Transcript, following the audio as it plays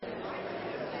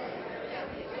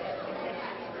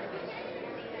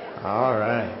All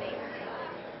right.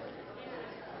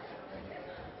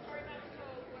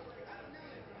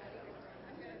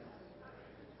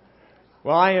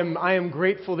 Well, I am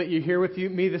grateful that you're here with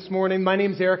me this morning. My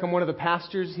name's Eric. I'm one of the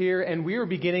pastors here, and we are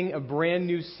beginning a brand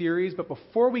new series. But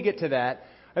before we get to that,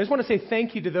 I just want to say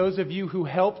thank you to those of you who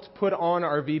helped put on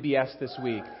our VBS this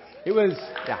week. It was,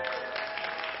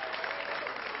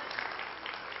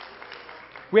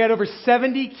 We had over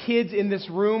 70 kids in this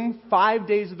room, 5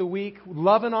 days of the week,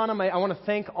 loving on them. I want to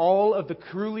thank all of the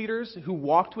crew leaders who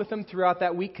walked with them throughout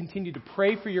that week. Continue to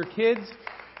pray for your kids.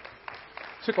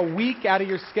 Took a week out of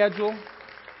your schedule.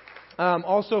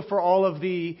 Also for all of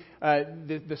the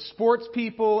sports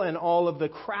people and all of the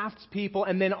crafts people,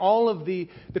 and then all of the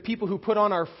people who put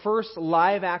on our first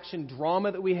live action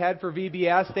drama that we had for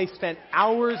VBS. They spent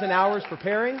hours and hours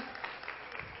preparing.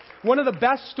 One of the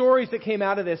best stories that came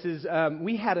out of this is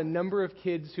we had a number of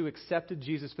kids who accepted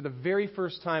Jesus for the very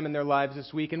first time in their lives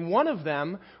this week, and one of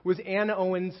them was Anna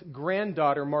Owen's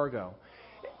granddaughter, Margot.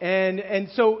 And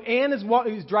so Anne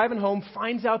is driving home,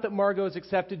 finds out that Margot has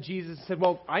accepted Jesus, and said,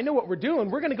 well, I know what we're doing.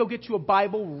 We're going to go get you a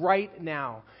Bible right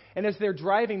now. And as they're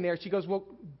driving there, she goes, well,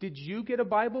 did you get a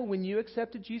Bible when you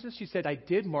accepted Jesus? She said, I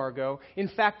did, Margot. In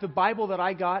fact, the Bible that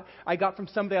I got from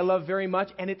somebody I love very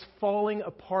much, and it's falling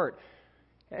apart.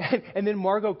 And then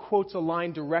Margot quotes a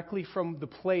line directly from the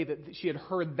play that she had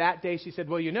heard that day. She said,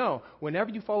 well, you know, whenever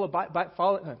you find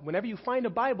a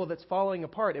Bible that's falling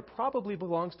apart, it probably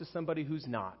belongs to somebody who's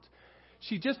not.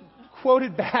 She just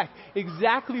quoted back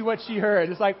exactly what she heard.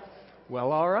 It's like,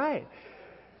 well, all right.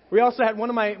 We also had one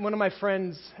of my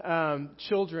friends'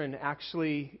 children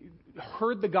actually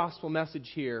heard the gospel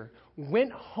message here,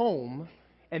 went home,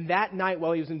 and that night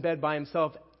while he was in bed by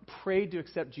himself, prayed to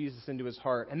accept Jesus into his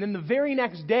heart. And then the very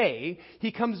next day,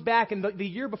 he comes back, and the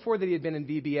year before that he had been in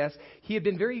VBS, he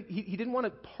didn't want to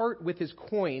part with his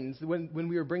coins when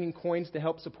we were bringing coins to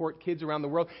help support kids around the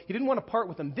world. He didn't want to part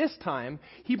with them. This time,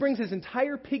 he brings his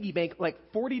entire piggy bank, like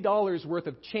 $40 worth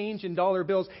of change in dollar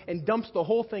bills, and dumps the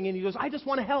whole thing in. He goes, I just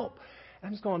want to help. I'm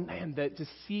just going, man, to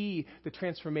see the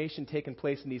transformation taking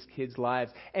place in these kids'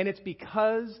 lives. And it's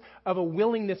because of a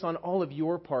willingness on all of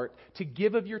your part to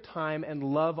give of your time and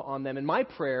love on them. And my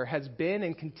prayer has been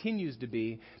and continues to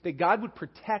be that God would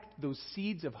protect those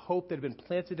seeds of hope that have been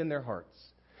planted in their hearts.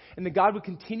 And that God would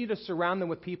continue to surround them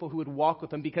with people who would walk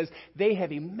with them, because they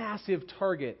have a massive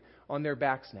target on their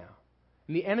backs now.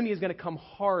 And the enemy is going to come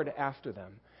hard after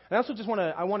them. And I also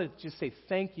I want to just say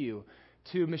thank you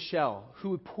to Michelle,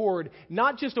 who poured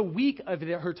not just a week of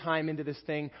her time into this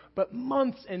thing, but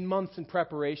months and months in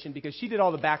preparation, because she did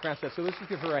all the background stuff. So let's just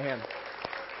give her a hand.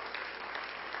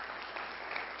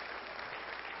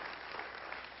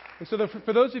 And so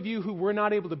for those of you who were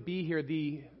not able to be here,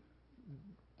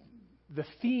 the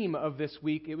theme of this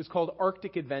week, it was called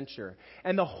Arctic Adventure.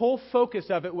 And the whole focus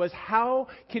of it was, how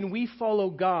can we follow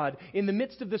God in the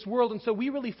midst of this world? And so we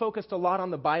really focused a lot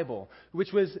on the Bible,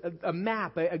 which was a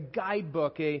map, a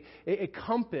guidebook, a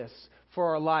compass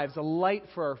for our lives, a light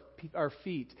for our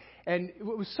feet. And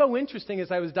what was so interesting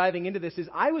as I was diving into this is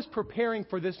I was preparing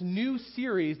for this new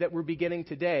series that we're beginning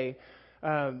today,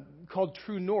 called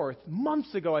True North.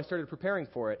 Months ago, I started preparing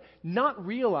for it, not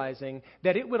realizing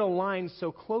that it would align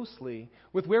so closely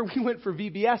with where we went for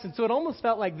VBS. And so it almost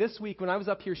felt like this week, when I was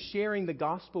up here sharing the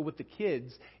gospel with the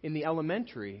kids in the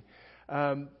elementary,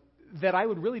 that I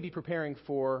would really be preparing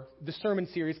for the sermon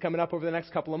series coming up over the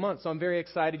next couple of months. So I'm very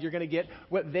excited. You're going to get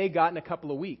what they got in a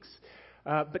couple of weeks.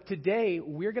 But today,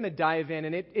 we're going to dive in,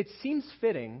 and it seems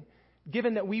fitting,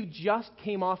 given that we just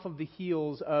came off of the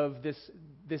heels of this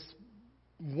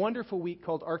wonderful week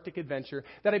called Arctic Adventure,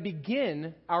 that I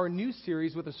begin our new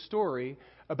series with a story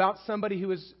about somebody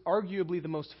who is arguably the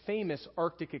most famous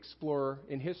Arctic explorer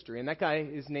in history. And that guy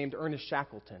is named Ernest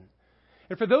Shackleton.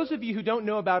 And for those of you who don't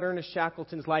know about Ernest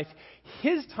Shackleton's life,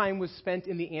 his time was spent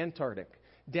in the Antarctic,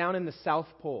 down in the South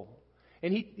Pole.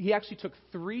 And he actually took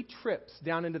 3 trips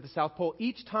down into the South Pole,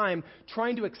 each time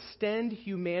trying to extend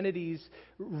humanity's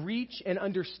reach and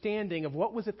understanding of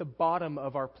what was at the bottom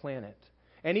of our planet.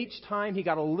 And each time he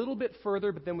got a little bit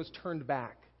further, but then was turned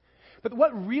back. But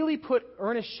what really put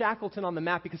Ernest Shackleton on the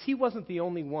map, because he wasn't the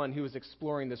only one who was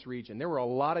exploring this region. There were a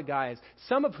lot of guys,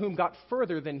 some of whom got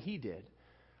further than he did.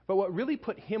 But what really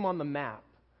put him on the map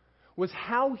was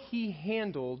how he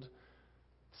handled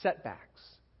setbacks.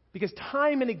 Because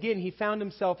time and again he found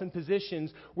himself in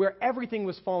positions where everything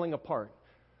was falling apart.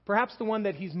 Perhaps the one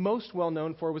that he's most well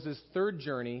known for was his 3rd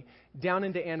journey down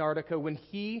into Antarctica, when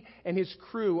he and his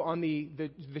crew on the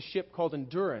ship called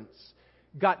Endurance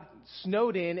got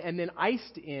snowed in and then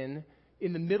iced in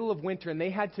in the middle of winter, and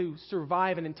they had to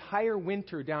survive an entire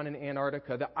winter down in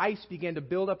Antarctica. The ice began to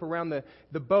build up around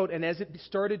the boat, and as it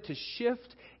started to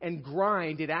shift and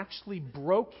grind, it actually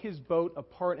broke his boat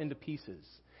apart into pieces.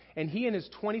 And he and his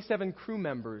 27 crew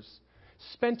members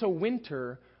spent a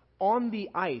winter on the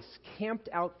ice, camped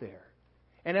out there.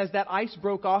 And as that ice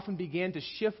broke off and began to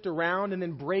shift around and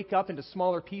then break up into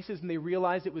smaller pieces, and they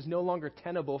realized it was no longer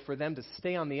tenable for them to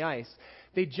stay on the ice,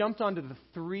 they jumped onto the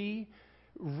 3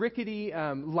 rickety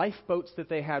lifeboats that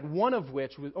they had,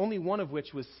 only one of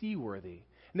which was seaworthy.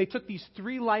 And they took these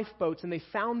 3 lifeboats and they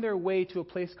found their way to a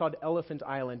place called Elephant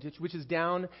Island, which is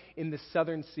down in the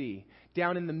Southern Sea,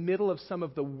 down in the middle of some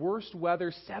of the worst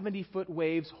weather, 70-foot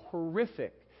waves,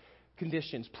 horrific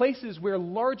conditions, places where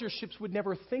larger ships would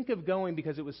never think of going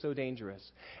because it was so dangerous.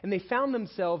 And they found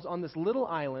themselves on this little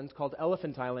island called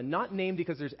Elephant Island, not named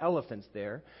because there's elephants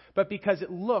there, but because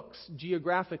it looks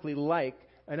geographically like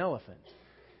an elephant.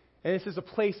 And this is a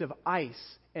place of ice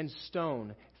and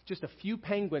stone, just a few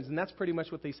penguins, and that's pretty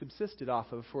much what they subsisted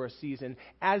off of for a season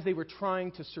as they were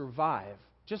trying to survive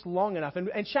just long enough.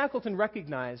 And Shackleton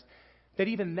recognized that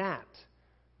even that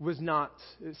was not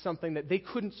something that they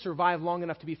couldn't survive long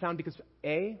enough to be found because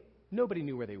A, nobody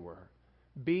knew where they were.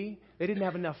 B, they didn't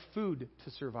have enough food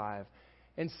to survive.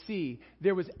 And C,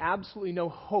 there was absolutely no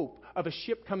hope of a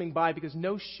ship coming by because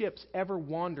no ships ever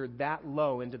wandered that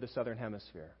low into the southern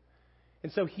hemisphere.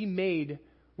 And so he made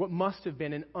what must have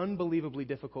been an unbelievably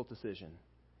difficult decision.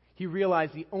 He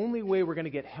realized the only way we're going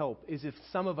to get help is if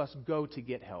some of us go to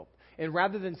get help. And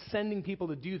rather than sending people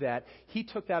to do that, he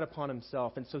took that upon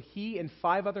himself. And so he and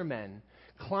 5 other men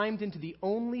climbed into the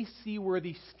only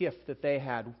seaworthy skiff that they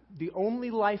had, the only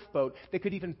lifeboat that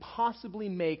could even possibly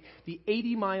make the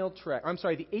 800-mile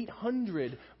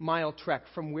trek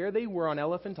from where they were on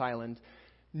Elephant Island,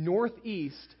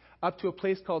 northeast, up to a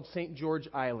place called St. George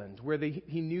Island, where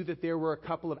he knew that there were a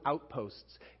couple of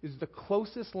outposts. It was the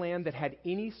closest land that had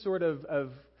any sort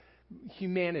of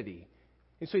humanity.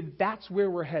 And so that's where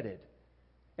we're headed.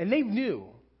 And they knew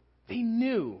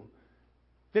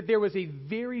that there was a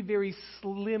very, very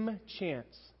slim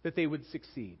chance that they would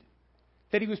succeed.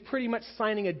 That he was pretty much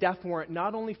signing a death warrant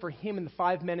not only for him and the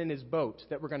 5 men in his boat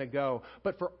that were going to go,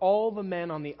 but for all the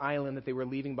men on the island that they were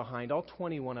leaving behind, all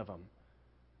 21 of them.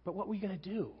 But what were you going to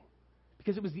do?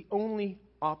 Because it was the only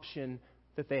option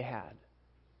that they had.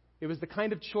 It was the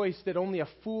kind of choice that only a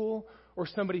fool or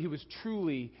somebody who was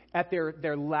truly at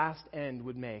their last end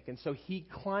would make. And so he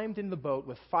climbed in the boat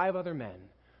with 5 other men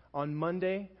on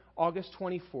Monday, August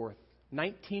 24th,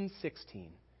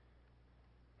 1916,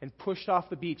 and pushed off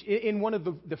the beach in one of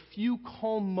the few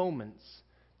calm moments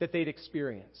that they'd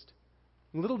experienced.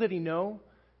 And little did he know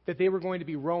that they were going to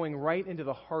be rowing right into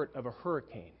the heart of a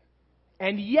hurricane.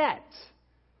 And yet,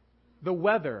 the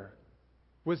weather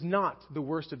was not the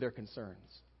worst of their concerns.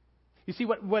 You see,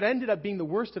 what ended up being the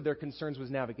worst of their concerns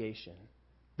was navigation.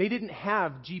 They didn't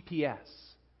have GPS.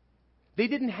 They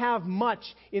didn't have much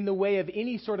in the way of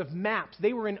any sort of maps.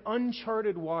 They were in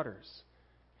uncharted waters.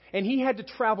 And he had to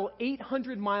travel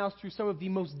 800 miles through some of the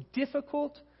most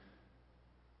difficult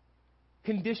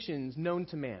conditions known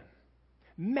to man.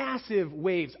 Massive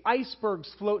waves,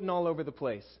 icebergs floating all over the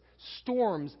place,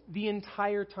 storms the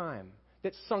entire time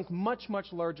that sunk much, much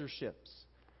larger ships.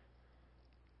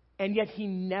 And yet he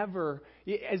never,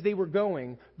 as they were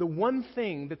going, the one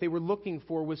thing that they were looking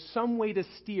for was some way to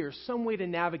steer, some way to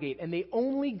navigate. And they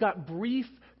only got brief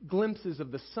glimpses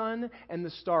of the sun and the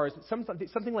stars.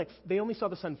 Something like they only saw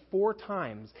the sun 4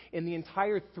 times in the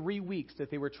entire 3 weeks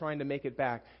that they were trying to make it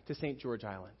back to St. George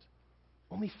Island.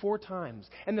 Only 4 times.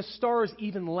 And the stars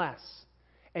even less.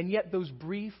 And yet those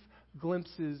brief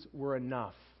glimpses were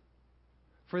enough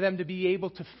for them to be able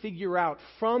to figure out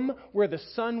from where the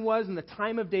sun was and the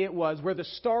time of day it was, where the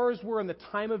stars were and the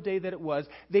time of day that it was,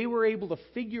 they were able to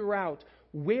figure out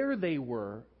where they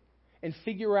were and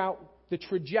figure out the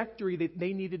trajectory that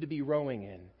they needed to be rowing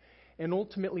in. And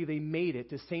ultimately they made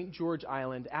it to St. George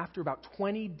Island after about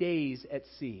 20 days at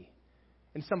sea.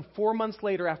 And some 4 months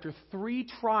later, after 3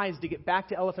 tries to get back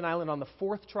to Elephant Island, on the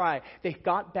 4th try, they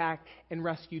got back and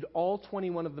rescued all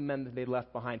 21 of the men that they'd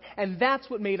left behind. And that's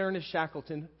what made Ernest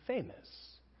Shackleton famous.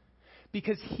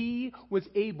 Because he was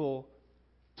able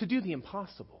to do the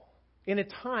impossible in a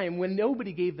time when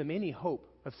nobody gave them any hope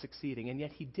of succeeding, and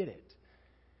yet he did it.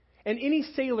 And any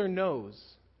sailor knows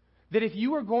that if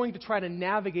you are going to try to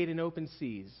navigate in open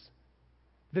seas,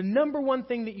 the number one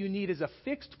thing that you need is a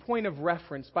fixed point of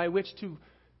reference by which to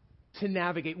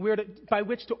navigate, by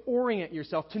which to orient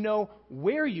yourself, to know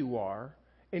where you are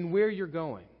and where you're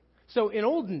going. So in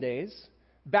olden days,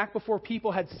 back before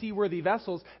people had seaworthy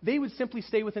vessels, they would simply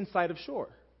stay within sight of shore.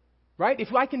 Right?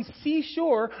 If I can see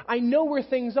shore, I know where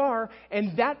things are,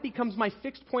 and that becomes my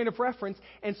fixed point of reference,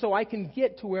 and so I can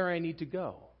get to where I need to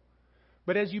go.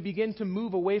 But as you begin to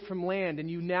move away from land and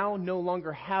you now no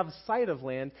longer have sight of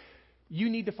land, you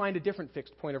need to find a different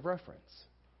fixed point of reference.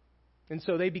 And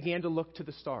so they began to look to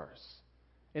the stars.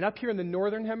 And up here in the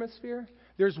northern hemisphere,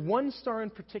 there's one star in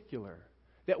particular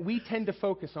that we tend to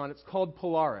focus on. It's called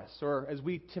Polaris, or as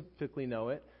we typically know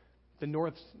it, the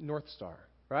North Star.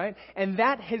 Right? And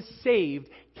that has saved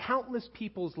countless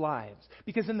people's lives.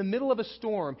 Because in the middle of a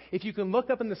storm, if you can look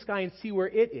up in the sky and see where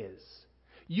it is,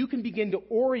 you can begin to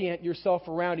orient yourself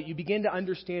around it. You begin to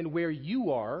understand where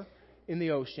you are in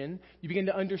the ocean. You begin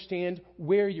to understand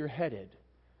where you're headed.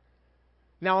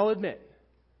 Now, I'll admit,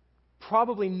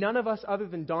 probably none of us other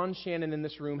than Don Shannon in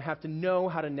this room have to know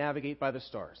how to navigate by the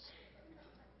stars.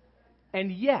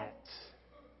 And yet,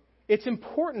 it's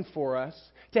important for us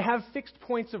to have fixed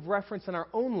points of reference in our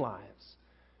own lives.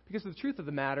 Because the truth of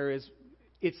the matter is,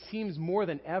 it seems more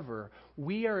than ever,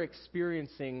 we are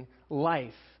experiencing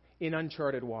life in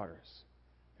uncharted waters.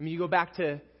 I mean, you go back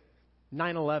to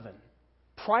 9/11.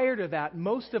 Prior to that,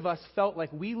 most of us felt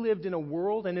like we lived in a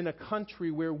world and in a country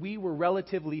where we were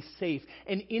relatively safe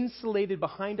and insulated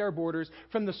behind our borders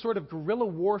from the sort of guerrilla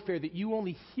warfare that you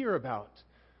only hear about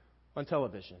on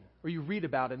television or you read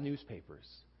about in newspapers.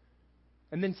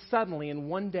 And then suddenly, in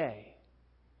one day,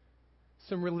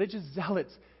 some religious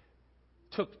zealots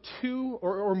took 2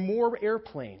 or more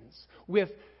airplanes with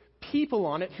people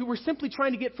on it who were simply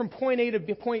trying to get from point A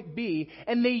to point B,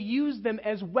 and they used them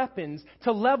as weapons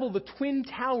to level the Twin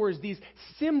Towers, these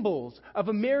symbols of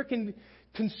American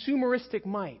consumeristic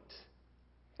might.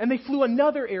 And they flew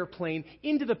another airplane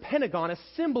into the Pentagon, a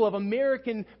symbol of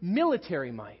American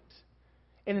military might.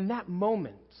 And in that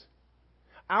moment,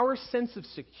 our sense of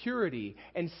security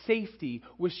and safety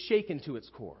was shaken to its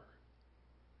core.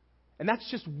 And that's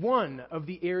just one of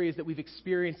the areas that we've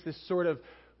experienced this sort of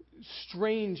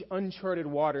strange, uncharted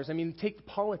waters. I mean, take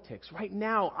politics. Right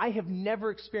now, I have never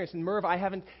experienced, and Merv, I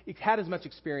haven't had as much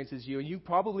experience as you, and you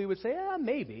probably would say,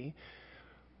 maybe.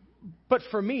 But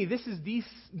for me, this is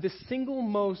the single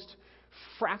most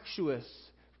fractious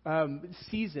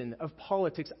season of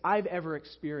politics I've ever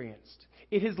experienced.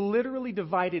 It has literally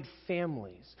divided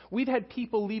families. We've had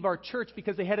people leave our church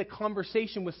because they had a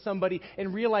conversation with somebody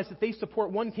and realized that they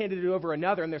support one candidate over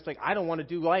another, and they're like, I don't want to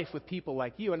do life with people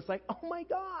like you. And it's like, oh my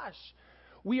gosh,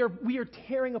 we are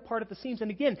tearing apart at the seams.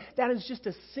 And again, that is just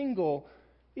a single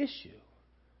issue.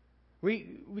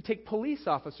 We take police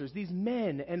officers, these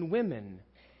men and women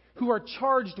who are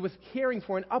charged with caring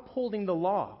for and upholding the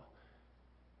law.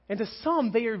 And to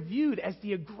some, they are viewed as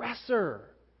the aggressor.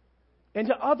 And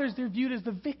to others, they're viewed as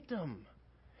the victim.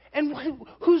 And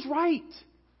who's right?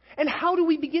 And how do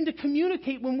we begin to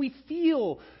communicate when we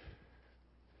feel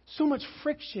so much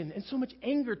friction and so much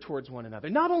anger towards one another?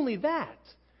 Not only that,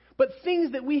 but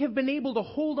things that we have been able to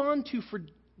hold on to for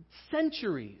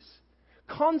centuries.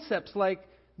 Concepts like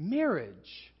marriage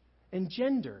and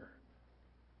gender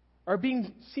are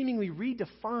being seemingly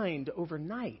redefined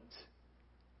overnight.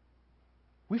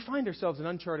 We find ourselves in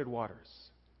uncharted waters.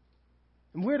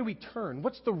 And where do we turn?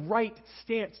 What's the right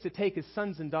stance to take as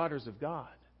sons and daughters of God?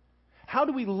 How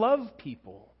do we love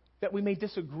people that we may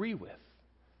disagree with?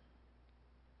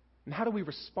 And how do we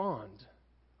respond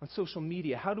on social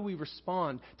media? How do we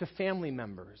respond to family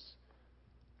members?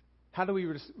 How do we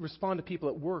respond to people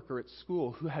at work or at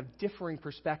school who have differing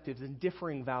perspectives and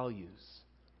differing values?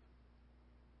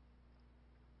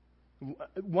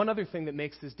 One other thing that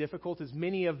makes this difficult is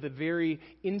many of the very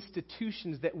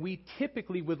institutions that we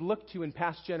typically would look to in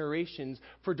past generations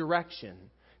for direction,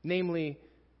 namely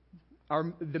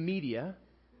the media,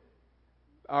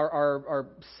 our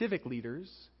civic leaders,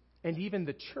 and even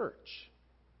the church,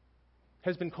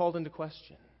 has been called into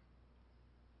question.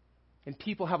 And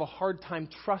people have a hard time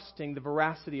trusting the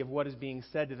veracity of what is being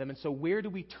said to them. And so where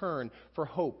do we turn for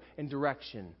hope and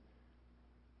direction?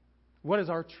 What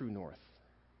is our true north?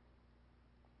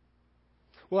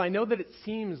 Well, I know that it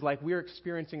seems like we're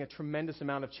experiencing a tremendous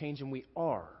amount of change, and we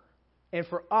are. And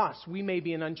for us, we may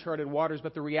be in uncharted waters,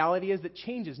 but the reality is that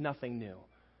change is nothing new.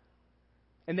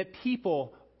 And that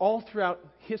people all throughout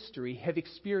history have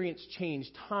experienced change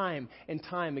time and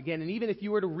time again. And even if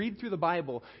you were to read through the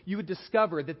Bible, you would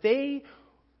discover that they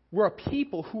were a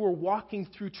people who were walking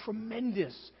through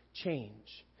tremendous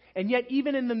change. And yet,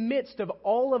 even in the midst of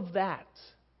all of that,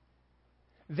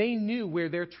 they knew where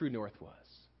their true north was.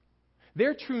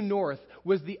 Their true north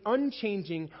was the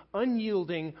unchanging,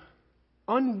 unyielding,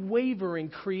 unwavering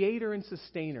creator and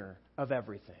sustainer of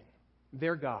everything,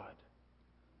 their God.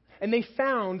 And they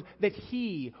found that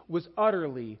He was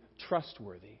utterly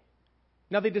trustworthy.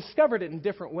 Now, they discovered it in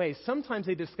different ways. Sometimes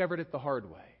they discovered it the hard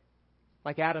way,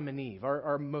 like Adam and Eve,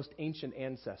 our most ancient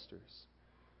ancestors,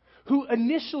 who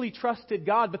initially trusted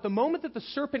God, but the moment that the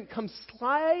serpent comes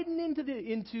sliding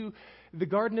into the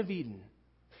Garden of Eden,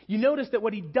 you notice that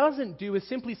what he doesn't do is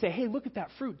simply say, hey, look at that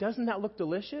fruit. Doesn't that look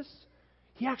delicious?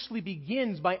 He actually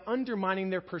begins by undermining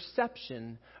their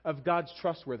perception of God's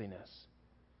trustworthiness.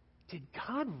 Did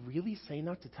God really say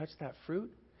not to touch that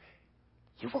fruit?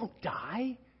 You won't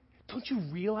die. Don't you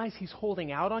realize he's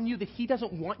holding out on you, that he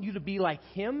doesn't want you to be like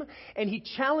him? And he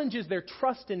challenges their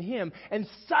trust in him. And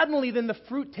suddenly then the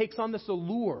fruit takes on this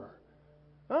allure.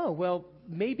 Oh, well,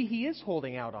 maybe he is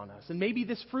holding out on us. And maybe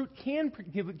this fruit can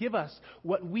give us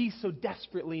what we so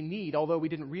desperately need, although we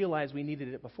didn't realize we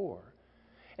needed it before.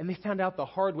 And they found out the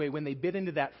hard way when they bit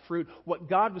into that fruit what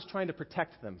God was trying to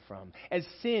protect them from. As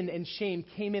sin and shame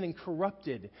came in and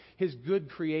corrupted his good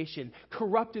creation,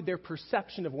 corrupted their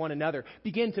perception of one another,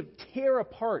 began to tear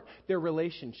apart their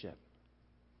relationship.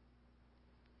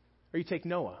 Or you take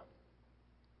Noah.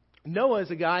 Noah is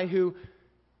a guy who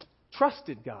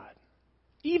trusted God.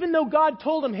 Even though God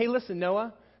told him, hey, listen,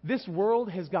 Noah, this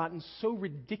world has gotten so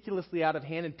ridiculously out of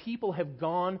hand and people have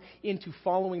gone into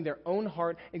following their own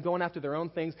heart and going after their own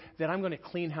things that I'm going to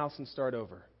clean house and start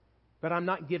over. But I'm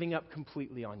not giving up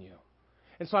completely on you.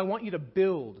 And so I want you to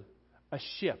build a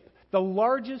ship, the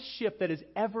largest ship that has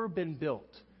ever been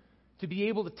built, to be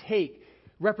able to take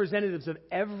representatives of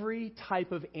every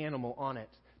type of animal on it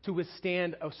to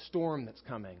withstand a storm that's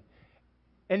coming.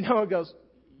 And Noah goes,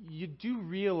 you do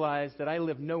realize that I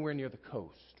live nowhere near the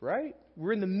coast, right?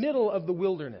 We're in the middle of the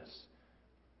wilderness.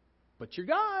 But you're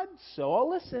God, so I'll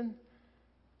listen.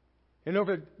 And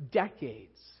over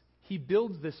decades, he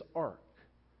builds this ark.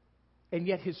 And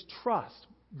yet his trust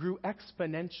grew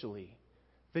exponentially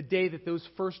the day that those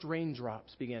first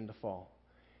raindrops began to fall.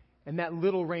 And that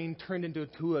little rain turned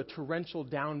into a torrential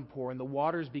downpour, and the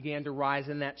waters began to rise,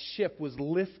 and that ship was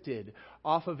lifted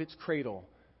off of its cradle.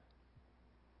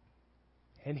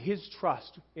 And his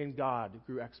trust in God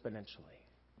grew exponentially.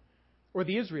 Or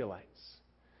the Israelites,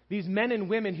 these men and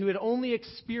women who had only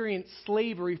experienced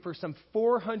slavery for some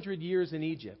 400 years in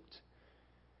Egypt.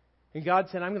 And God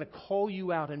said, I'm going to call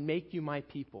you out and make you my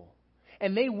people.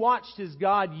 And they watched as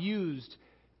God used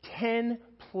 10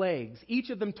 plagues, each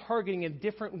of them targeting a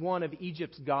different one of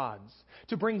Egypt's gods,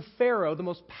 to bring Pharaoh, the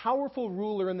most powerful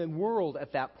ruler in the world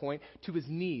at that point, to his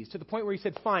knees, to the point where he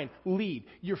said, fine, lead,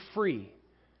 you're free.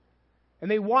 And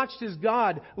they watched as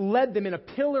God led them in a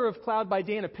pillar of cloud by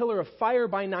day and a pillar of fire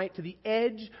by night to the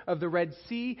edge of the Red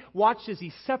Sea. Watched as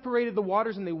he separated the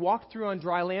waters and they walked through on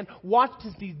dry land. Watched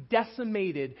as he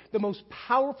decimated the most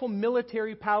powerful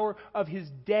military power of his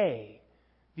day,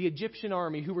 the Egyptian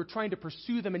army, who were trying to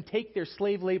pursue them and take their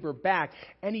slave labor back.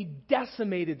 And he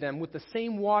decimated them with the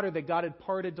same water that God had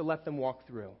parted to let them walk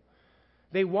through.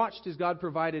 They watched as God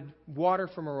provided water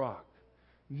from a rock,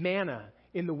 manna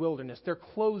in the wilderness. Their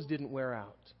clothes didn't wear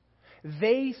out.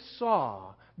 They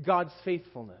saw God's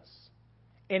faithfulness,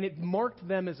 and it marked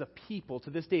them as a people to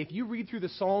this day. If you read through the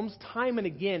Psalms, time and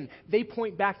again, they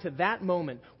point back to that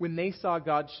moment when they saw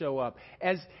God show up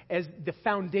as the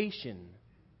foundation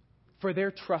for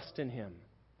their trust in him.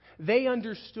 They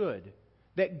understood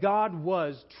that God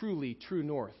was truly true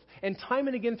north. And time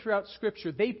and again throughout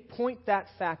Scripture, they point that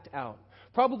fact out.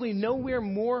 Probably nowhere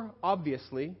more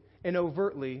obviously and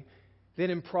overtly than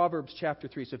in Proverbs chapter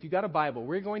 3. So if you've got a Bible,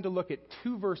 we're going to look at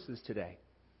 2 verses today.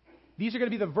 These are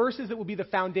going to be the verses that will be the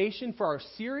foundation for our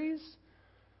series.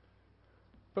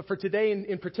 But for today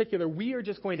in particular, we are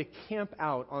just going to camp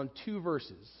out on 2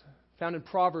 verses found in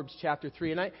Proverbs chapter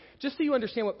 3. And just so you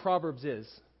understand what Proverbs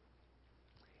is,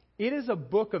 it is a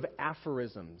book of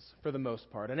aphorisms for the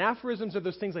most part. And aphorisms are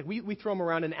those things like we throw them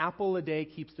around, an apple a day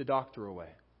keeps the doctor away,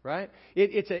 right?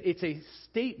 It's a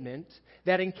statement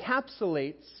that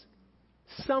encapsulates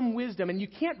some wisdom, and you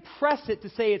can't press it to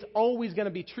say it's always going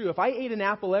to be true. If I ate an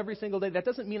apple every single day, that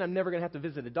doesn't mean I'm never going to have to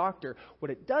visit a doctor. What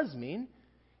it does mean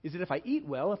is that if I eat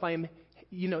well,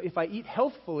 if I eat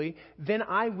healthfully, then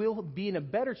I will be in a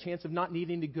better chance of not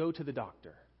needing to go to the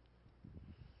doctor.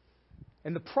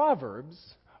 And the Proverbs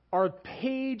are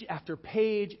page after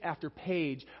page after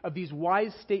page of these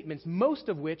wise statements, most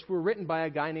of which were written by a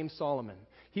guy named Solomon.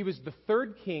 He was the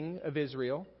 3rd king of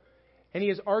Israel. And he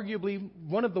is arguably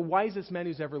one of the wisest men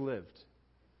who's ever lived.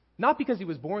 Not because he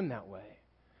was born that way,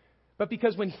 but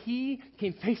because when he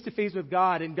came face to face with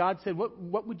God and God said,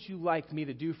 what would you like me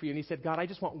to do for you? And he said, God, I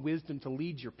just want wisdom to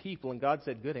lead your people. And God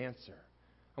said, good answer.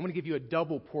 I'm going to give you a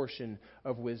double portion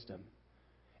of wisdom.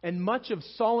 And much of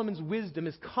Solomon's wisdom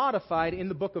is codified in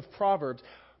the book of Proverbs.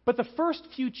 But the first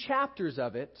few chapters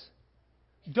of it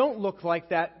don't look like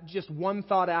that, just one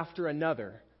thought after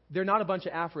another. They're not a bunch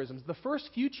of aphorisms. The first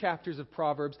few chapters of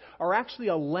Proverbs are actually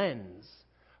a lens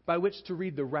by which to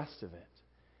read the rest of it.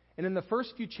 And in the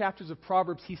first few chapters of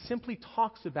Proverbs, he simply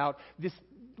talks about this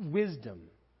wisdom,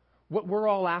 what we're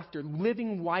all after,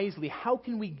 living wisely. How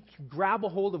can we grab a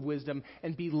hold of wisdom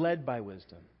and be led by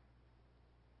wisdom?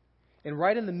 And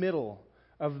right in the middle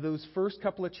of those first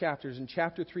couple of chapters, in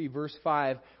chapter 3, verse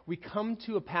 5, we come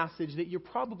to a passage that you're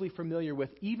probably familiar with,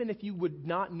 even if you would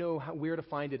not know where to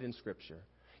find it in Scripture.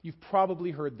 You've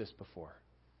probably heard this before.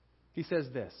 He says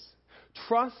this,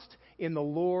 "Trust in the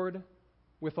Lord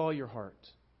with all your heart,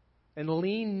 and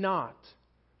lean not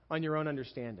on your own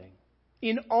understanding.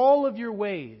 In all of your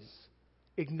ways,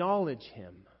 acknowledge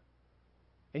Him,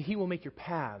 and He will make your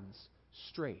paths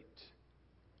straight."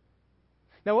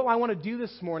 Now, what I want to do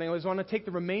this morning is I want to take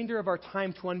the remainder of our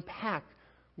time to unpack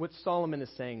what Solomon is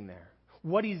saying there,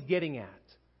 what he's getting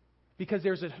at, because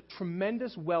there's a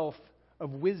tremendous wealth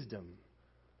of wisdom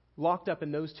locked up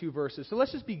in those two verses. So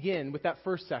let's just begin with that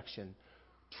first section.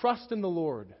 Trust in the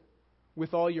Lord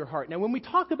with all your heart. Now, when we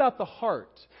talk about the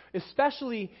heart,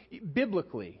 especially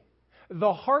biblically,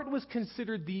 the heart was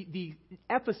considered the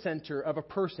epicenter of a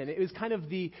person. It was kind of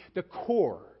the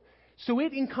core. So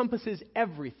it encompasses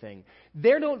everything.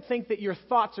 They don't think that your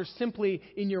thoughts are simply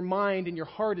in your mind and your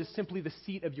heart is simply the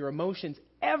seat of your emotions.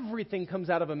 Everything comes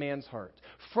out of a man's heart.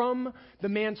 From the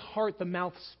man's heart, the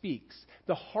mouth speaks.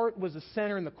 The heart was the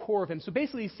center and the core of him. So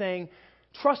basically he's saying,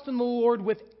 trust in the Lord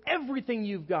with everything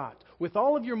you've got. With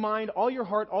all of your mind, all your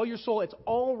heart, all your soul. It's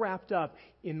all wrapped up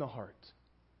in the heart.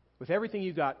 With everything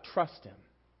you've got, trust Him.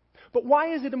 But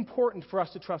why is it important for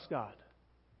us to trust God?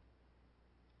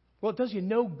 Well, it does you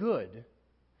no good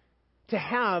to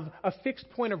have a fixed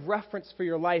point of reference for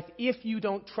your life if you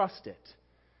don't trust it.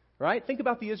 Right? Think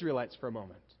about the Israelites for a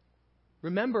moment.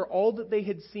 Remember all that they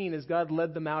had seen as God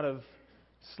led them out of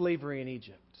slavery in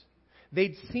Egypt.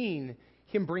 They'd seen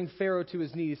Him bring Pharaoh to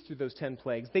his knees through those 10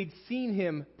 plagues. They'd seen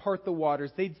Him part the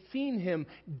waters. They'd seen Him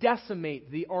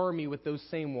decimate the army with those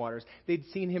same waters. They'd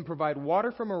seen Him provide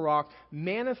water from a rock,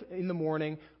 manna in the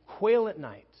morning, quail at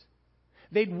night.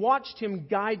 They'd watched Him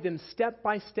guide them step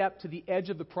by step to the edge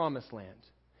of the promised land.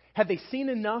 Had they seen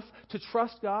enough to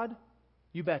trust God?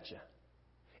 You betcha.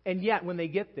 And yet, when they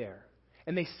get there,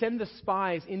 and they send the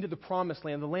spies into the promised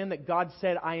land, the land that God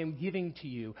said, I am giving to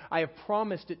you. I have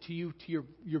promised it to you, to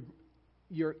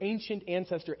your ancient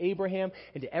ancestor Abraham,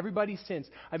 and to everybody since.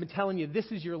 I've been telling you, this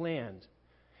is your land.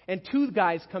 And 2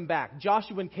 guys come back,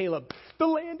 Joshua and Caleb. The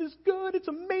land is good. It's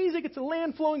amazing. It's a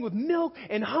land flowing with milk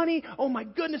and honey. Oh my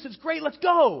goodness, it's great. Let's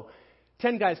go.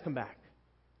 10 guys come back.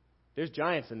 There's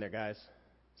giants in there, guys.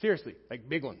 Seriously, like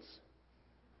big ones.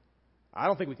 I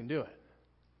don't think we can do it.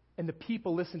 And the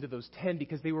people listened to those 10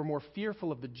 because they were more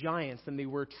fearful of the giants than they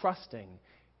were trusting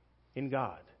in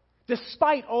God.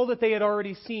 Despite all that they had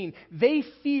already seen, they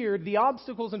feared the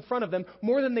obstacles in front of them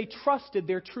more than they trusted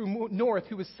their true north,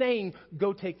 who was saying,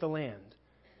 go take the land.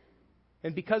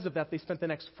 And because of that, they spent the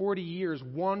next 40 years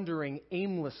wandering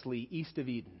aimlessly east of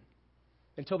Eden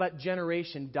until that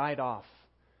generation died off.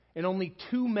 And only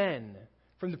 2 men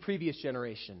from the previous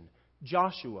generation,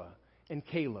 Joshua and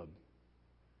Caleb,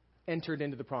 entered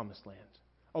into the promised land,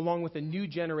 along with a new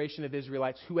generation of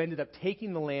Israelites who ended up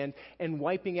taking the land and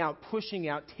wiping out, pushing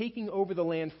out, taking over the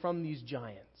land from these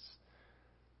giants.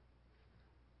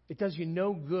 It does you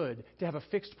no good to have a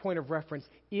fixed point of reference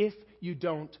if you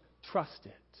don't trust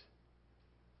it.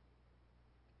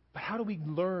 But how do we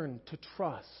learn to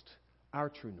trust our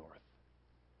true north?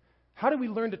 How do we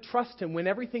learn to trust Him when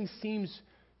everything seems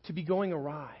to be going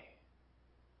awry?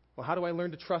 Well, how do I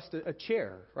learn to trust a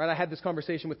chair? Right? I had this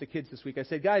conversation with the kids this week. I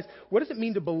said, guys, what does it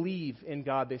mean to believe in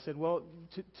God? They said, well,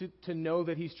 to know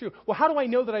that He's true. Well, how do I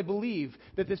know that I believe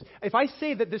that this, if I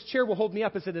say that this chair will hold me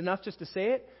up, is it enough just to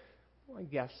say it? Well, I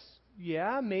guess,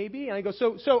 yeah, maybe. And I go,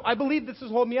 so I believe this will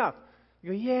hold me up.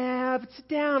 You go, yeah, but sit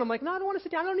down. I'm like, no, I don't want to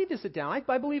sit down. I don't need to sit down.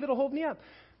 I believe it'll hold me up.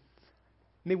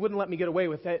 And they wouldn't let me get away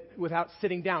with it without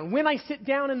sitting down. When I sit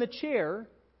down in the chair,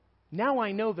 now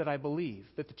I know that I believe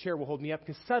that the chair will hold me up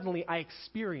because suddenly I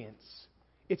experience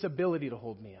its ability to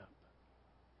hold me up.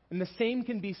 And the same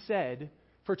can be said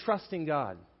for trusting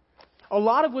God. A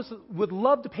lot of us would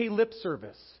love to pay lip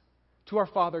service to our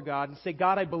Father God and say,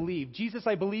 God, I believe. Jesus,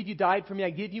 I believe you died for me. I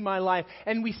give you my life.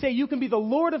 And we say, you can be the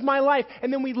Lord of my life.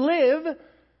 And then we live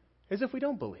as if we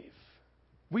don't believe.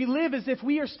 We live as if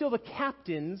we are still the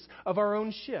captains of our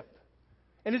own ship.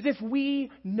 And as if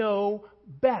we know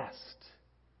best.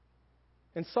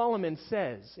 And Solomon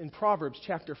says in Proverbs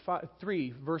chapter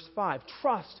 3, verse 5,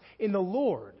 trust in the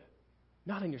Lord,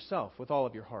 not in yourself, with all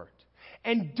of your heart.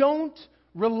 And don't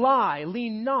Rely,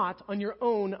 lean not on your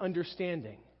own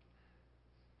understanding.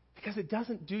 Because it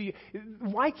doesn't do you.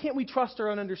 Why can't we trust our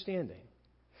own understanding?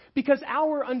 Because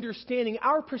our understanding,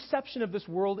 our perception of this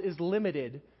world is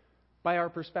limited by our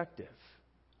perspective.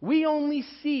 We only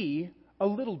see a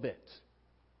little bit.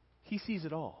 He sees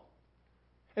it all.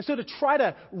 And so to try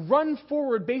to run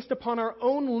forward based upon our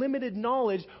own limited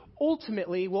knowledge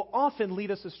ultimately will often lead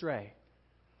us astray.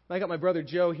 I got my brother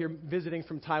Joe here visiting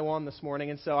from Taiwan this morning,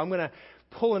 and so I'm going to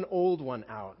pull an old one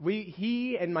out.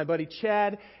 He and my buddy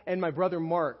Chad and my brother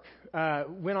Mark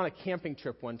went on a camping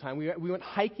trip one time. We went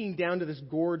hiking down to this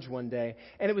gorge one day,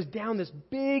 and it was down this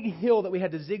big hill that we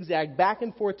had to zigzag back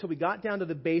and forth till we got down to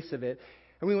the base of it,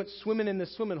 and we went swimming in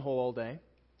this swimming hole all day.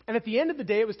 And at the end of the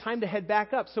day, it was time to head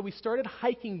back up, so we started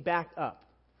hiking back up.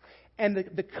 And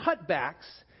the cutbacks,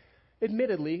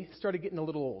 admittedly, started getting a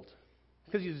little old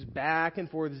because he was back and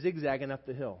forth zigzagging up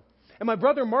the hill. And my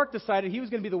brother Mark decided he was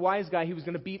going to be the wise guy. He was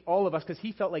going to beat all of us because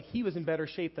he felt like he was in better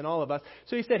shape than all of us.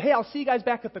 So he said, hey, I'll see you guys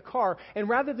back at the car. And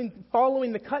rather than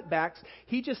following the cutbacks,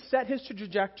 he just set his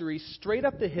trajectory straight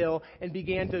up the hill and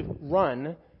began to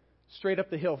run straight up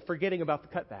the hill, forgetting about the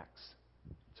cutbacks.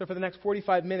 So for the next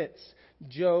 45 minutes,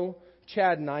 Joe,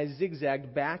 Chad, and I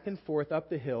zigzagged back and forth up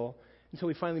the hill until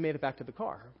we finally made it back to the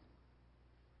car.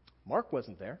 Mark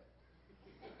wasn't there.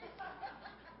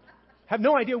 Have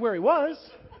no idea where he was.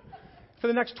 For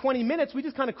the next 20 minutes, we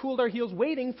just kind of cooled our heels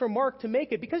waiting for Mark to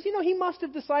make it. Because, he must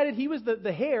have decided he was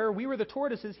the hare, we were the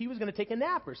tortoises, he was going to take a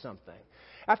nap or something.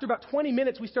 After about 20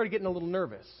 minutes, we started getting a little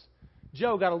nervous.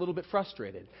 Joe got a little bit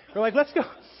frustrated. We're like, let's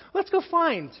go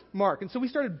find Mark. And so we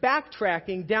started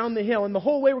backtracking down the hill. And the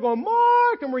whole way we're going,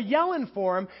 Mark! And we're yelling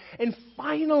for him. And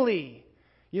finally,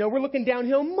 we're looking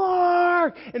downhill,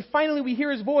 Mark! And finally we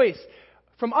hear his voice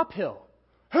from uphill.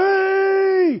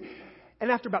 Hey! And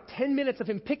after about 10 minutes of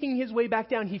him picking his way back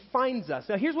down, he finds us.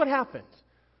 Now here's what happened.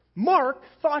 Mark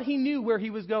thought he knew where he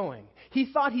was going. He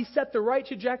thought he set the right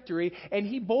trajectory, and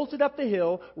he bolted up the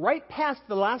hill, right past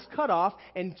the last cutoff,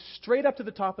 and straight up to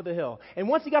the top of the hill. And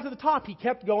once he got to the top, he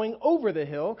kept going over the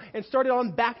hill and started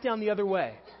on back down the other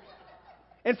way.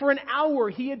 And for an hour,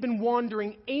 he had been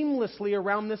wandering aimlessly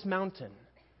around this mountain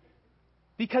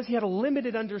because he had a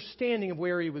limited understanding of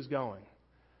where he was going.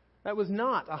 That was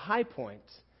not a high point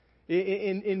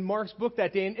in Mark's book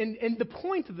that day. And the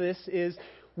point of this is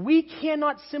we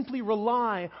cannot simply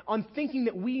rely on thinking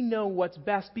that we know what's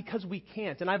best because we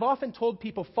can't. And I've often told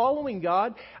people, following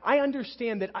God, I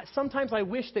understand that sometimes I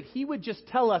wish that He would just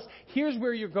tell us, here's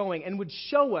where you're going, and would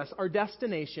show us our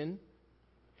destination,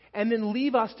 and then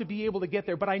leave us to be able to get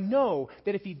there. But I know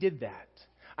that if He did that,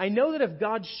 I know that if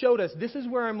God showed us, this is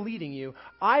where I'm leading you,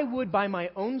 I would, by my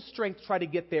own strength, try to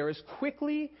get there as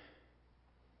quickly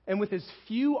and with as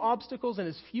few obstacles and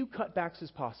as few cutbacks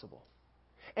as possible.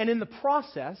 And in the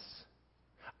process,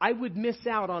 I would miss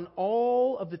out on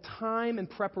all of the time and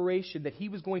preparation that He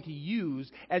was going to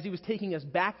use as He was taking us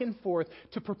back and forth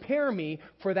to prepare me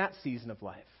for that season of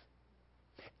life.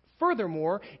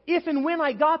 Furthermore, if and when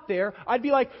I got there, I'd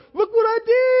be like, look what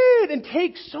I did! And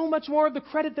take so much more of the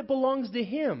credit that belongs to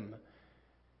Him.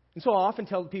 And so I often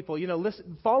tell people,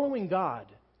 listen, following God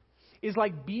is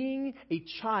like being a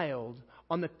child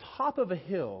on the top of a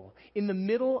hill, in the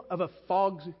middle of a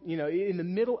fog, in the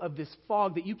middle of this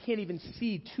fog that you can't even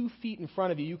see 2 feet in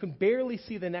front of you. You can barely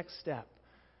see the next step.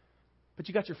 But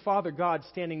you got your Father God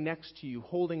standing next to you,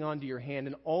 holding onto your hand,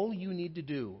 and all you need to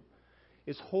do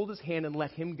is hold His hand and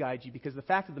let Him guide you, because the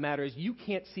fact of the matter is you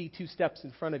can't see 2 steps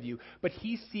in front of you, but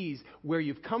He sees where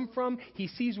you've come from, He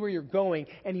sees where you're going,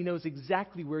 and He knows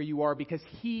exactly where you are because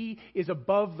He is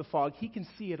above the fog. He can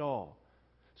see it all.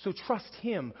 So trust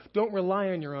Him. Don't rely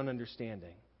on your own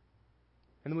understanding.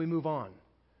 And then we move on.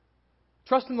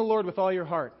 Trust in the Lord with all your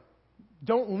heart.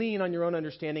 Don't lean on your own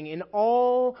understanding. In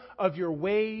all of your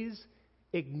ways,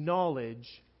 acknowledge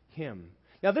Him.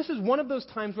 Now, this is one of those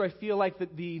times where I feel like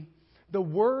that the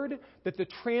word that the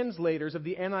translators of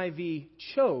the NIV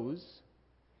chose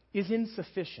is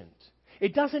insufficient.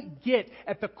 It doesn't get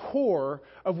at the core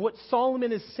of what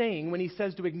Solomon is saying when he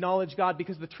says to acknowledge God,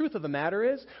 because the truth of the matter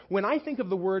is, when I think of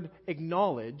the word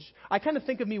acknowledge, I kind of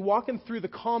think of me walking through the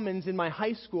commons in my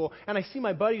high school, and I see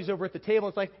my buddies over at the table,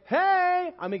 and it's like, hey,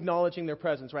 I'm acknowledging their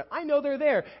presence, right? I know they're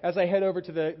there as I head over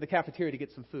to the cafeteria to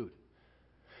get some food.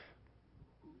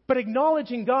 But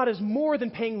acknowledging God is more than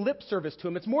paying lip service to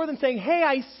Him. It's more than saying, hey,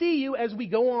 I see you, as we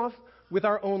go off with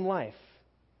our own life.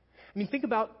 I mean, think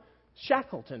about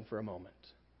Shackleton for a moment.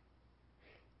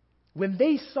 When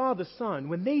they saw the sun,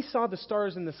 when they saw the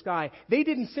stars in the sky, they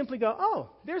didn't simply go, oh,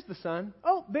 there's the sun,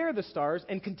 oh, there are the stars,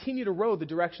 and continue to row the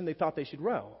direction they thought they should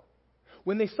row.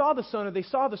 When they saw the sun or they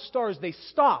saw the stars, they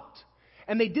stopped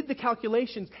And they did the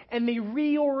calculations, and they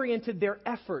reoriented their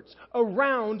efforts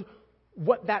around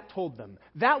what that told them.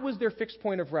 That was their fixed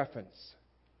point of reference.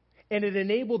 And it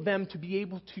enabled them to be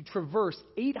able to traverse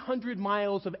 800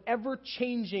 miles of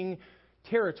ever-changing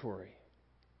territory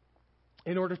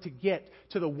in order to get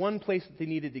to the one place that they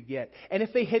needed to get. And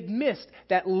if they had missed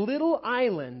that little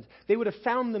island, they would have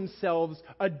found themselves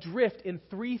adrift in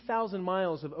 3,000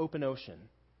 miles of open ocean.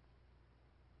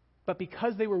 But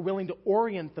because they were willing to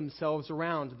orient themselves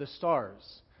around the stars,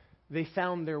 they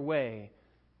found their way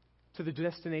to the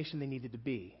destination they needed to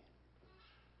be.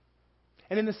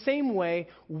 And in the same way,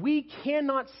 we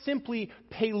cannot simply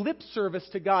pay lip service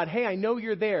to God. Hey, I know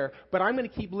you're there, but I'm going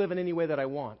to keep living any way that I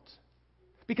want.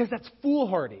 Because that's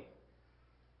foolhardy.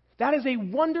 That is a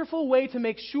wonderful way to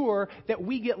make sure that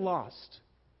we get lost.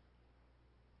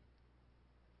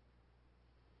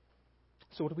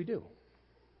 So what do?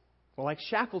 Well, like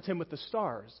Shackleton with the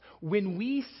stars, when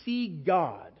we see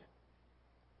God,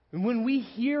 and when we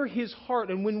hear His heart,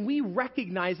 and when we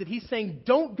recognize that He's saying,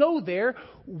 don't go there,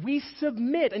 we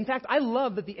submit. In fact, I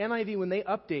love that the NIV, when they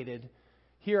updated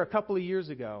here a couple of years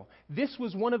ago, this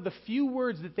was one of the few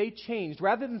words that they changed.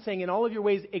 Rather than saying, in all of your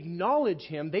ways, acknowledge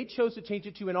Him, they chose to change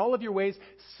it to, in all of your ways,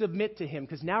 submit to Him.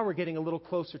 Because now we're getting a little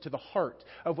closer to the heart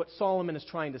of what Solomon is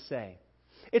trying to say.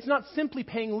 It's not simply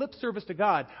paying lip service to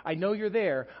God. I know you're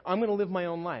there. I'm going to live my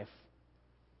own life.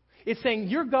 It's saying,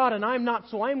 you're God and I'm not,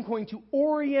 so I'm going to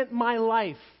orient my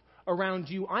life around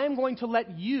you. I am going to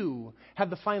let you have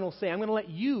the final say. I'm going to let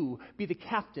you be the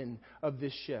captain of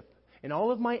this ship. And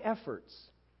all of my efforts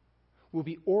will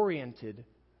be oriented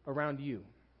around you.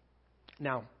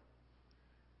 Now,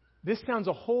 this sounds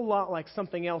a whole lot like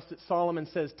something else that Solomon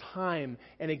says time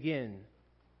and again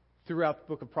throughout the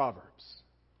book of Proverbs.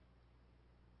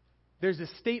 There's a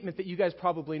statement that you guys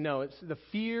probably know. It's the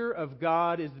fear of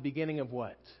God is the beginning of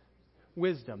what?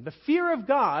 Wisdom. The fear of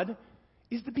God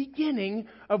is the beginning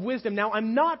of wisdom. Now,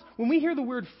 when we hear the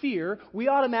word fear, we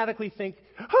automatically think,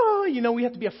 we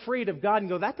have to be afraid of God, and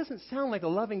go, that doesn't sound like a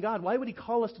loving God. Why would He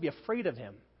call us to be afraid of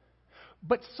Him?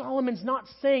 But Solomon's not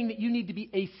saying that you need to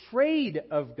be afraid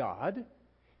of God.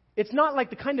 It's not like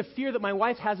the kind of fear that my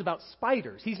wife has about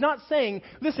spiders. He's not saying,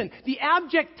 listen, the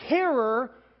abject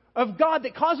terror of God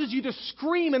that causes you to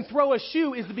scream and throw a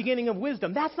shoe is the beginning of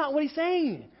wisdom. That's not what He's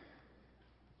saying.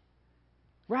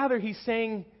 Rather, He's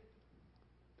saying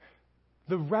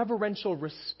the reverential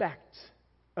respect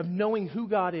of knowing who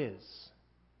God is.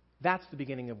 That's the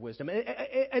beginning of wisdom.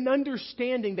 An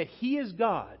understanding that He is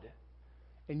God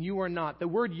and you are not. The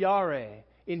word yareh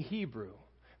in Hebrew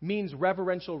means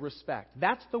reverential respect.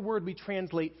 That's the word we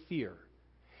translate fear.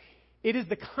 It is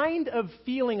the kind of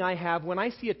feeling I have when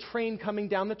I see a train coming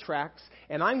down the tracks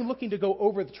and I'm looking to go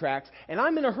over the tracks and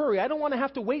I'm in a hurry. I don't want to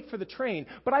have to wait for the train,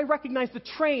 but I recognize the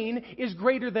train is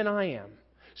greater than I am.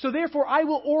 So therefore, I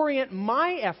will orient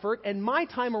my effort and my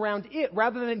time around it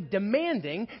rather than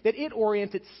demanding that it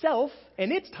orient itself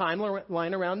and its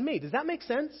timeline around me. Does that make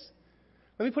sense?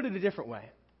 Let me put it a different way.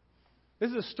 This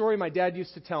is a story my dad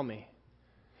used to tell me.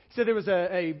 He said there was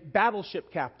a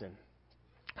battleship captain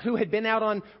who had been out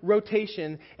on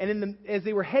rotation, and as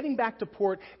they were heading back to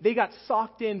port, they got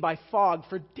socked in by fog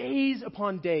for days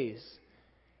upon days.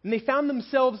 And they found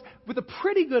themselves with a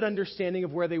pretty good understanding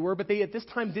of where they were, but they at this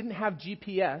time didn't have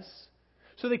GPS,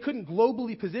 so they couldn't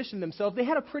globally position themselves. They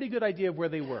had a pretty good idea of where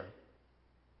they were.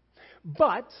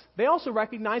 But they also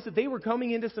recognized that they were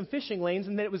coming into some fishing lanes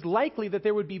and that it was likely that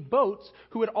there would be boats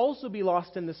who would also be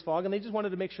lost in this fog, and they just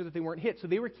wanted to make sure that they weren't hit. So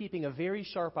they were keeping a very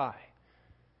sharp eye.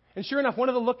 And sure enough, one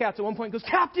of the lookouts at one point goes,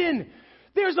 "Captain,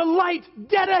 there's a light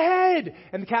dead ahead!"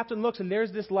 And the captain looks, and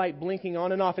there's this light blinking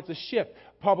on and off. It's a ship,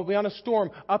 probably on a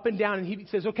storm, up and down. And he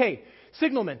says, "Okay,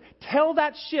 signalman, tell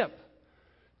that ship,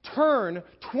 turn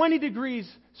 20 degrees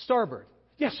starboard."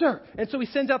 "Yes, sir." And so he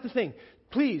sends out the thing.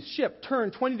 "Please, ship,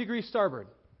 turn 20 degrees starboard."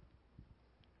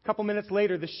 A couple minutes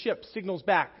later, the ship signals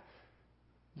back.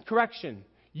 "Correction,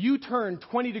 you turn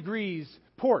 20 degrees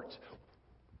port."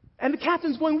 And the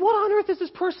captain's going, what on earth is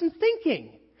this person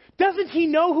thinking? Doesn't he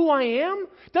know who I am?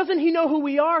 Doesn't he know who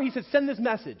we are? He said, "Send this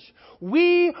message.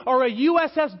 We are a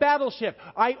USS battleship.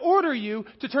 I order you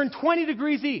to turn 20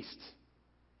 degrees east."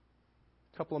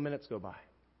 A couple of minutes go by.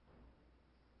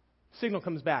 Signal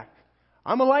comes back.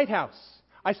 "I'm a lighthouse.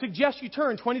 I suggest you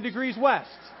turn 20 degrees west."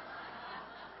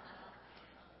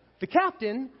 The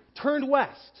captain turned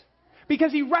west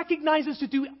because he recognizes to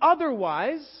do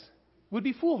otherwise would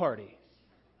be foolhardy.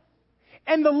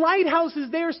 And the lighthouse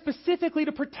is there specifically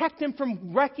to protect him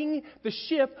from wrecking the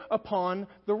ship upon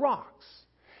the rocks.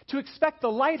 To expect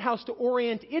the lighthouse to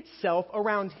orient itself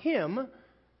around him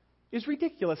is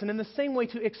ridiculous. And in the same way,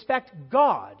 to expect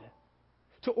God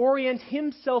to orient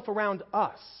himself around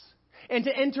us, and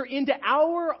to enter into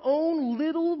our own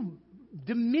little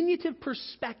diminutive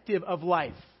perspective of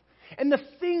life and the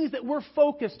things that we're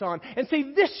focused on, and say,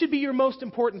 this should be your most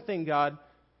important thing, God.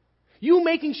 You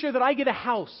making sure that I get a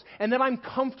house, and that I'm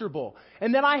comfortable,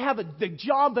 and that I have the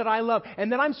job that I love,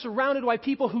 and that I'm surrounded by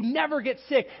people who never get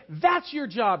sick. That's your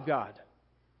job, God.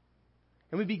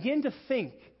 And we begin to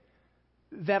think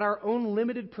that our own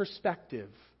limited perspective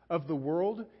of the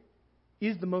world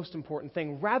is the most important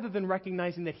thing, rather than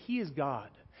recognizing that He is God,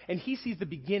 and He sees the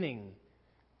beginning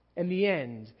and the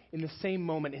end in the same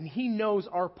moment, and He knows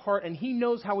our part, and He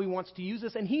knows how He wants to use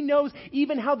us, and He knows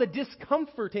even how the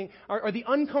discomforting or the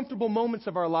uncomfortable moments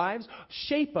of our lives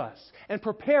shape us and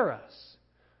prepare us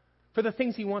for the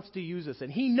things He wants to use us in.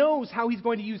 He knows how He's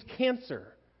going to use cancer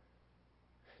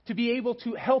to be able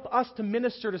to help us to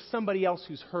minister to somebody else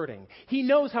who's hurting. He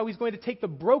knows how He's going to take the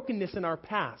brokenness in our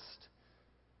past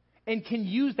and can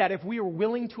use that, if we are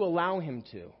willing to allow Him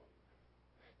to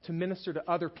minister to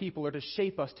other people or to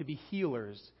shape us to be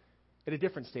healers at a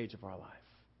different stage of our life.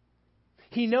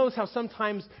 He knows how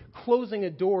sometimes closing a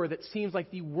door that seems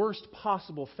like the worst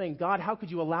possible thing, God, how could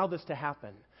you allow this to happen?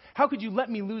 How could you let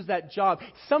me lose that job?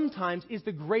 Sometimes is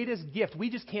the greatest gift. We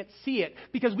just can't see it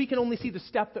because we can only see the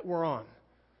step that we're on.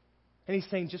 And He's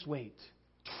saying, just wait.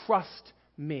 Trust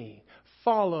me.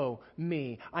 Follow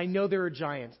me. I know there are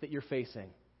giants that you're facing,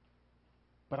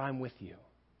 but I'm with you.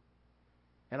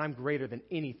 And I'm greater than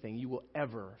anything you will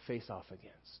ever face off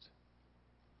against.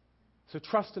 So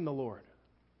trust in the Lord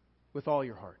with all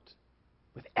your heart,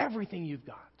 with everything you've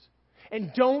got.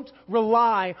 And don't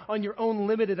rely on your own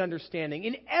limited understanding.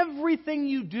 In everything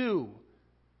you do,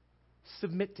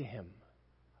 submit to Him.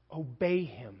 Obey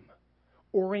Him.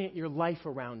 Orient your life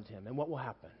around Him. And what will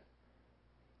happen?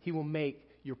 He will make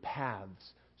your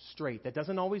paths straight. That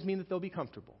doesn't always mean that they'll be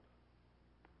comfortable.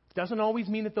 It doesn't always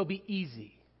mean that they'll be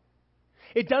easy.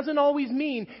 It doesn't always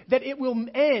mean that it will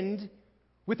end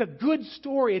with a good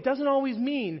story. It doesn't always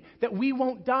mean that we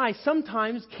won't die.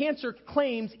 Sometimes cancer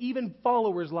claims even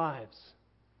followers' lives.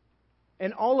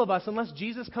 And all of us, unless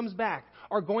Jesus comes back,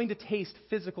 are going to taste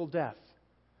physical death.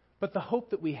 But the hope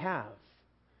that we have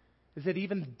is that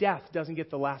even death doesn't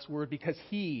get the last word, because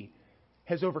He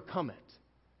has overcome it.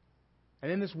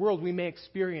 And in this world we may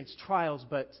experience trials,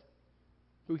 but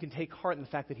we can take heart in the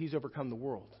fact that He's overcome the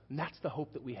world. And that's the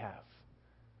hope that we have.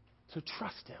 So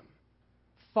trust Him,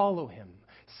 follow Him,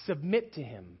 submit to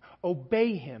Him,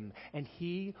 obey Him, and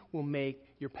He will make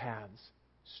your paths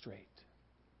straight.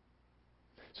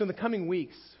 So in the coming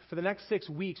weeks, for the next 6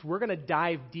 weeks, we're going to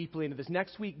dive deeply into this.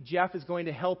 Next week, Jeff is going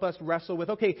to help us wrestle with,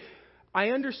 okay, I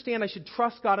understand I should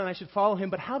trust God and I should follow Him,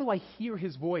 but how do I hear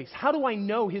His voice? How do I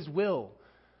know His will?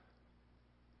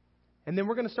 And then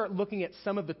we're going to start looking at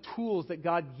some of the tools that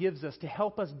God gives us to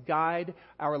help us guide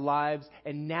our lives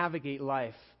and navigate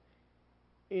life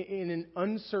in an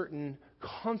uncertain,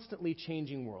 constantly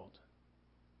changing world.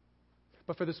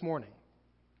 But for this morning,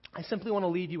 I simply want to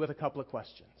leave you with a couple of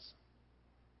questions.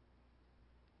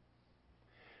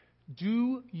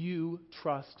 Do you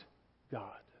trust God?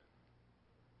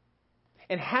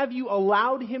 And have you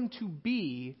allowed Him to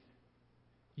be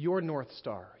your North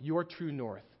Star, your true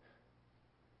north,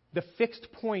 the fixed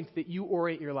point that you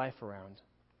orient your life around?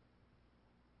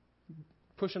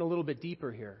 Pushing a little bit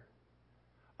deeper here.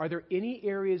 Are there any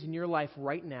areas in your life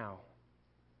right now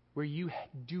where you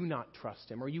do not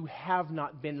trust Him, or you have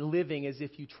not been living as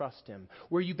if you trust Him,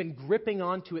 where you've been gripping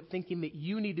onto it thinking that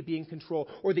you need to be in control,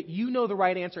 or that you know the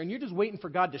right answer and you're just waiting for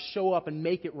God to show up and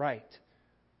make it right,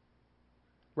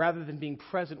 rather than being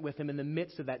present with Him in the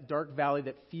midst of that dark valley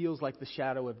that feels like the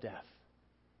shadow of death?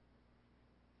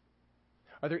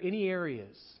 Are there any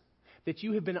areas that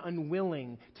you have been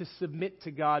unwilling to submit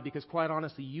to God because, quite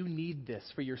honestly, you need this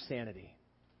for your sanity?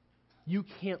 You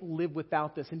can't live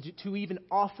without this. And to even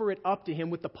offer it up to Him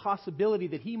with the possibility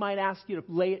that He might ask you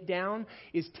to lay it down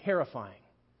is terrifying.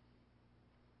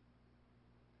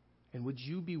 And would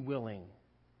you be willing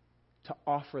to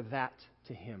offer that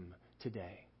to Him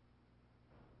today?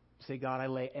 Say, God, I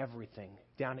lay everything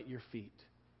down at your feet,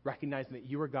 recognizing that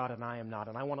you are God and I am not,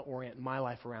 and I want to orient my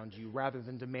life around you rather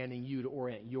than demanding you to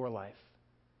orient your life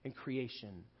and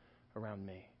creation around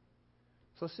me.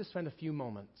 So let's just spend a few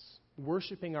moments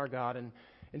worshiping our God and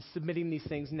submitting these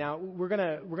things. Now, we're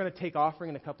gonna take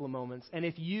offering in a couple of moments. And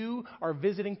if you are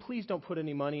visiting, please don't put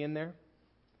any money in there.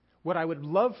 What I would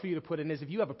love for you to put in is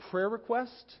if you have a prayer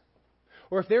request,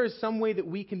 or if there is some way that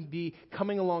we can be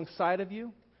coming alongside of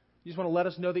you, you just want to let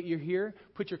us know that you're here,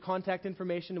 put your contact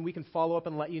information, and we can follow up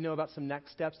and let you know about some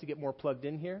next steps to get more plugged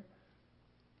in here.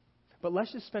 But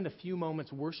let's just spend a few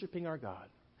moments worshiping our God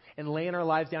and laying our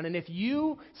lives down. And if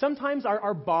sometimes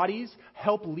our bodies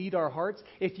help lead our hearts.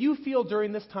 If you feel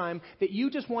during this time that you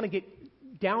just want to get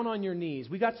down on your knees,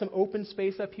 we got some open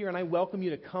space up here, and I welcome you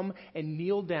to come and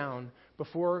kneel down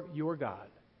before your God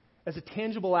as a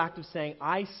tangible act of saying,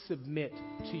 I submit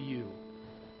to you.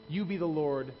 You be the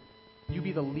Lord. You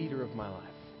be the leader of my life.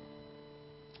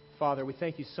 Father, we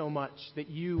thank you so much that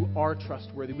you are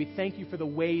trustworthy. We thank you for the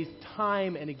ways,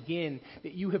 time and again,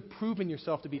 that you have proven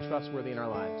yourself to be trustworthy in our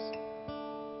lives.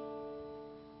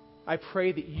 I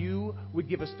pray that you would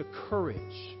give us the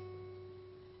courage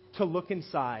to look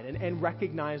inside and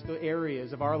recognize the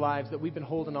areas of our lives that we've been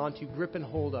holding on to, gripping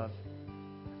hold of,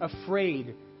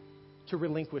 afraid to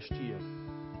relinquish to you.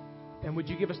 And would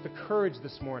you give us the courage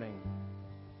this morning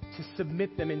to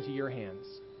submit them into your hands,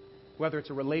 whether it's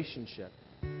a relationship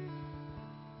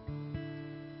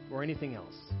or anything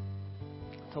else.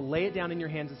 To lay it down in your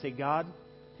hands and say, God,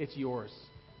 it's yours.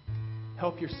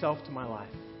 Help yourself to my life.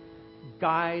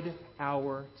 Guide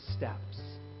our steps.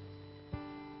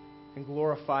 And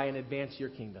glorify and advance your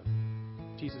kingdom.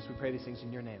 Jesus, we pray these things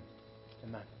in your name.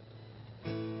 Amen.